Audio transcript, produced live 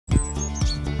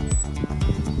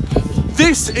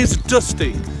This is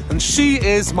Dusty, and she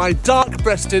is my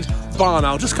dark-breasted barn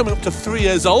owl, just coming up to 3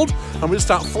 years old, and we're going to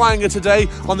start flying her today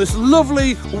on this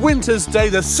lovely winter's day.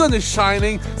 The sun is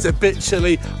shining, it's a bit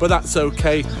chilly, but that's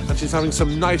okay, and she's having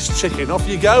some nice chicken. Off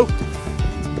you go.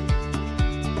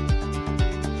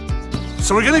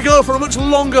 So we're going to go for a much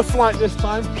longer flight this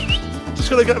time.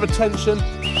 Just got to get her attention.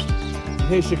 And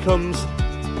here she comes.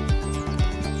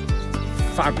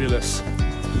 Fabulous.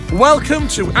 Welcome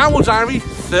to Owl Diary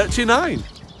 39.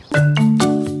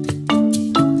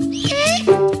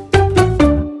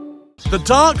 The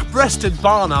dark-breasted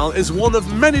barn owl is one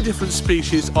of many different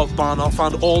species of barn owl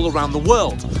found all around the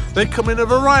world. They come in a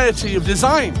variety of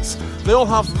designs. They all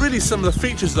have really similar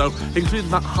features though, including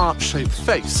that heart-shaped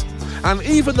face. And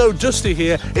even though Dusty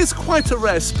here is quite a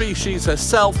rare species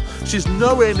herself, she's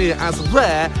nowhere near as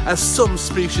rare as some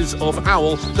species of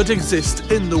owl that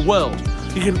exist in the world.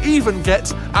 You can even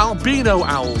get albino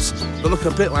owls that look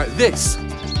a bit like this.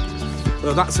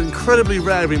 Though that's incredibly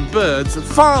rare in birds and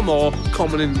far more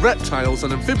common in reptiles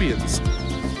and amphibians.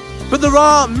 But there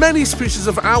are many species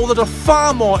of owl that are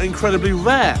far more incredibly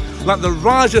rare, like the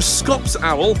Raja Scops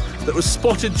owl that was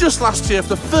spotted just last year for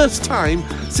the first time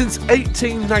since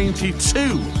 1892,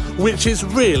 which is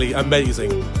really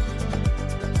amazing.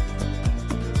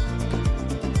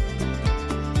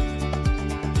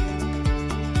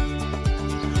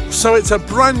 So it's a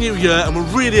brand new year and we're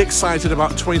really excited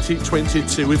about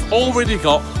 2022. We've already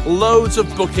got loads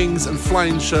of bookings and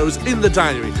flying shows in the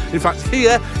diary. In fact,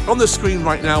 here on the screen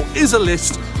right now is a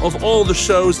list of all the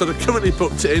shows that are currently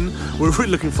booked in. We're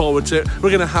really looking forward to it. We're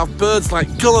going to have birds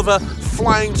like Gulliver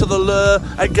flying to the lure.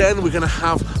 Again, we're going to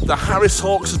have the Harris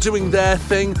Hawks doing their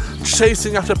thing,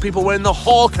 chasing after people wearing the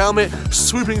hawk helmet,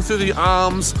 swooping through the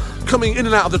arms, coming in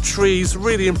and out of the trees,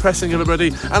 really impressing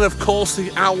everybody. And of course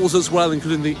the owls as well,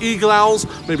 including the eagle owls,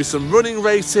 maybe some running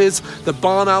races, the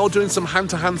barn owl doing some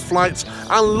hand-to-hand flights,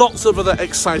 and lots of other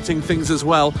exciting things as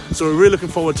well. So we're really looking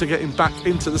forward to getting back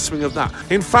into the swing of that.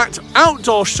 In fact,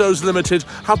 Outdoor Shows Limited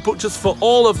have booked us for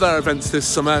all of their events this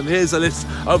summer, and here's a list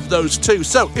of those too.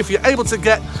 So if you're able to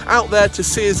get out there to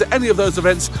see us at any of those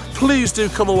events, please do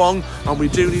come along, and we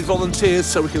do need volunteers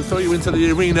so we can throw you into the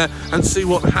arena and see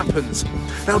what happens.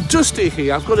 Now Dusty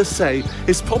here, I've got to say,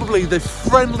 is probably the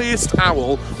friendliest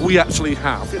owl we actually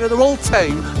have. You know, they're all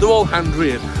tame, they're all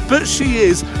hand-reared, but she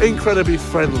is incredibly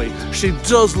friendly. She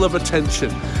does love attention.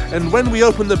 And when we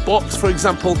open the box, for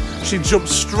example, she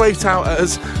jumps straight out at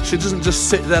us. She doesn't just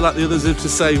sit there like the others do to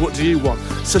say, what do you want?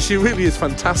 So she really is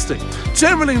fantastic.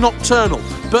 Generally nocturnal,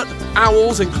 but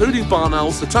owls, including barn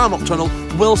owls that are nocturnal,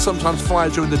 will sometimes fly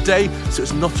during the day, so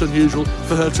it's not unusual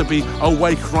for her to be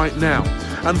awake right now.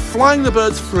 And flying the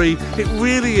birds free, it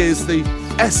really is the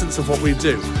essence of what we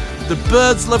do. The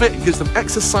birds love it, it gives them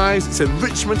exercise, it's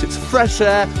enrichment, it's fresh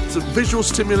air, it's a visual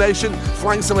stimulation,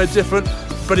 flying somewhere different,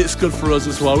 but it's good for us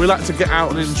as well. We like to get out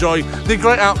and enjoy the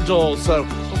great outdoors. So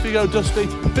off you go, Dusty,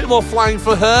 a bit more flying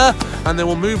for her, and then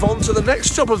we'll move on to the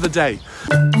next job of the day.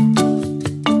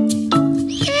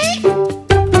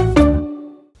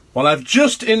 Well, I've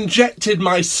just injected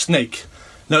my snake.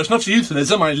 Now, it's not a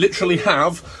euphemism, I literally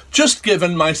have just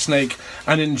given my snake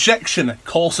an injection, a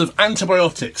course of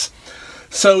antibiotics.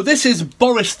 So this is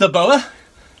Boris the Boa.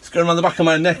 He's going around the back of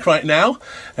my neck right now,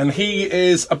 and he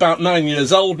is about 9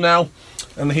 years old now,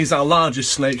 and he's our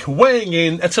largest snake, weighing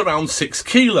in at around 6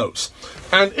 kilos.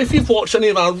 And if you've watched any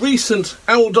of our recent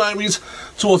Owl Diaries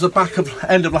towards the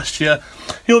end of last year,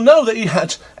 you'll know that he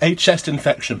had a chest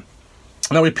infection.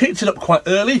 Now, we picked it up quite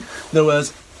early. There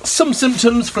was some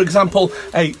symptoms, for example,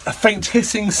 a faint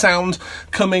hissing sound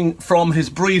coming from his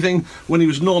breathing when he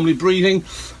was normally breathing,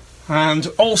 and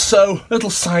also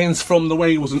little signs from the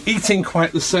way he wasn't eating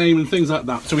quite the same and things like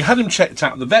that. So we had him checked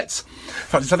out at the vets. In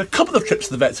fact, he's had a couple of trips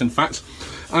to the vets, in fact,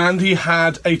 and he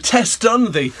had a test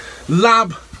done. The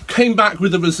lab came back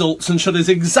with the results and showed us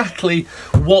exactly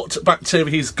what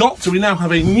bacteria he's got. So we now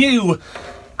have a new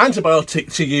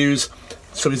antibiotic to use.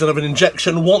 So he's going to have an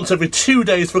injection once every 2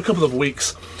 days for a couple of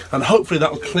weeks, and hopefully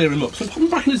that will clear him up. So put him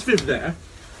back in his viv there.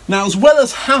 Now, as well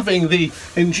as having the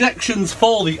injections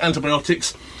for the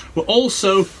antibiotics, we're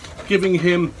also giving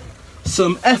him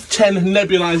some F10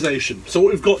 nebulization. So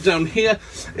what we've got down here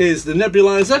is the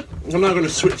nebulizer. I'm now going to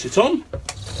switch it on,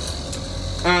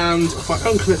 and if I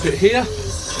unclip it here,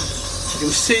 you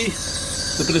can see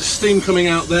the bit of steam coming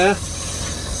out there.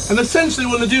 And essentially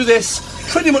we're going to do this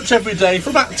pretty much every day for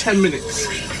about 10 minutes.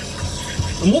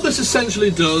 And what this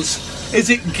essentially does is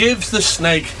it gives the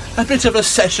snake a bit of a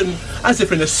session as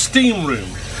if in a steam room.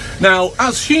 Now,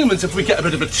 as humans, if we get a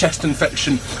bit of a chest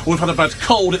infection or we've had a bad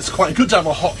cold, it's quite good to have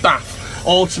a hot bath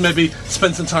or to maybe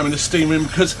spend some time in the steam room,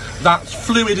 because that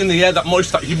fluid in the air, that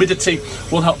moisture, that humidity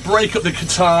will help break up the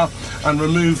catarrh and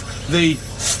remove the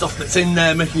stuff that's in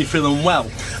there making you feel unwell.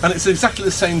 And it's exactly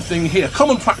the same thing here.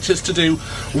 Common practice to do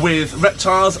with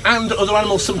reptiles and other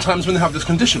animals sometimes when they have this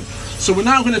condition. So we're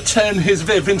now going to turn his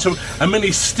Viv into a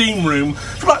mini steam room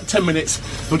for about 10 minutes.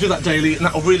 We'll do that daily, and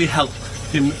that will really help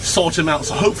him sort him out.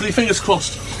 So hopefully, fingers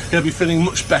crossed, he'll be feeling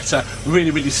much better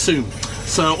really soon.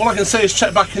 So all I can say is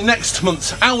check back in next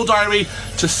month's Owl Diary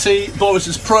to see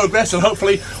Boris's progress, and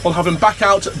hopefully we'll have him back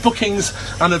out at bookings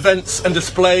and events and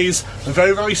displays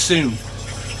very soon.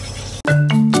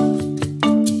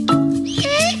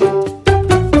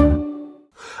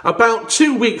 About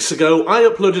 2 weeks ago, I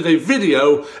uploaded a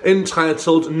video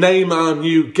entitled Name Our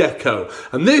New Gecko.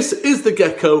 And this is the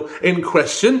gecko in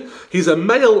question. He's a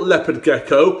male leopard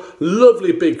gecko,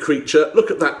 lovely big creature. Look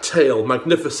at that tail,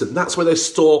 magnificent. That's where they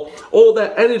store all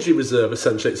their energy reserve,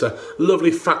 essentially. It's a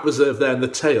lovely fat reserve there in the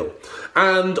tail.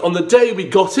 And on the day we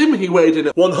got him, he weighed in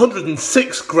at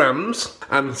 106 grams.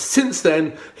 And since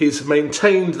then, he's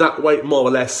maintained that weight more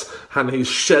or less. And he's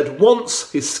shed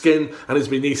once his skin, and he's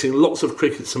been eating lots of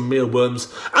crickets and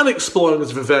mealworms and exploring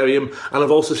his vivarium, and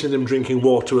I've also seen him drinking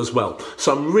water as well.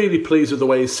 So I'm really pleased with the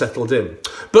way he's settled in.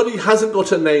 But he hasn't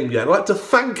got a name yet. I'd like to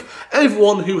thank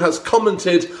everyone who has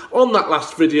commented on that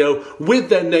last video with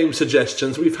their name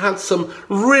suggestions. We've had some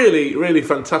really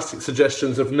fantastic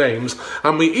suggestions of names,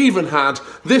 and we even had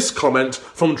this comment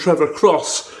from Trevor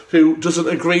Cross, who doesn't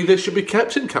agree this should be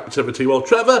kept in captivity. Well,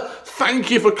 Trevor,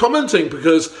 thank you for commenting,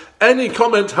 because any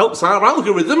comment helps our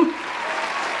algorithm.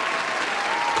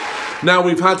 Now,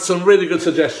 we've had some really good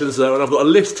suggestions though, and I've got a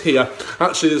list here.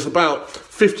 Actually, there's about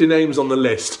 50 names on the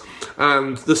list,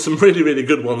 and there's some really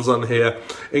good ones on here,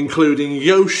 including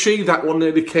Yoshi. That one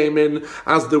nearly came in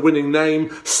as the winning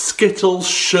name. Skittles,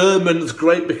 Sherman's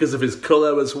great because of his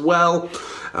colour as well.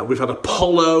 We've had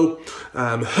Apollo,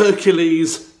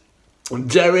 Hercules,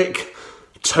 Derek,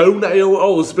 Toenail.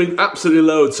 Oh, there's been absolutely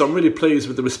loads, so I'm really pleased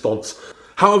with the response.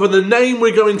 However, the name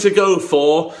we're going to go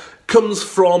for comes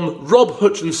from Rob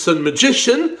Hutchinson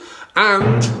Magician,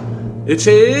 and it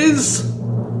is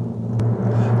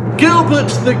Gilbert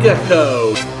the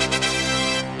Gecko.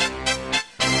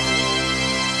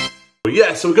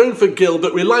 Yeah, so we're going for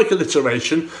Gilbert. We like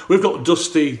alliteration. We've got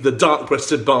Dusty the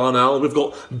dark-breasted barn owl, we've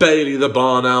got Bailey the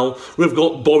barn owl, we've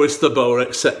got Boris the Boa,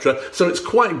 etc. So it's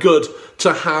quite good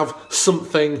to have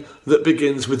something that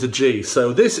begins with a G.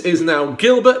 So this is now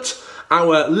Gilbert,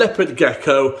 our leopard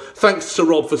gecko. Thanks to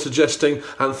Rob for suggesting,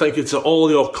 and thank you to all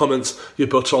your comments you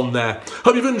put on there.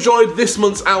 Hope you've enjoyed this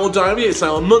month's Owl Diary. It's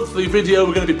our monthly video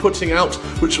we're going to be putting out,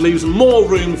 which leaves more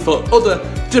room for other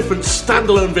different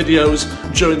standalone videos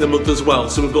during the month as well.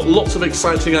 So we've got lots of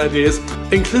exciting ideas,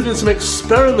 including some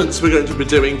experiments we're going to be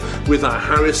doing with our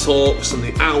Harris hawks and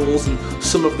the owls and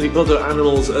some of the other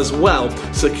animals as well.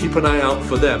 So keep an eye out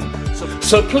for them.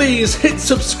 So please hit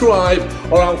subscribe,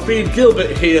 or I'll feed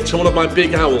Gilbert here to one of my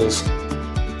big owls.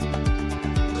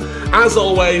 As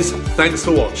always, thanks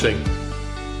for watching.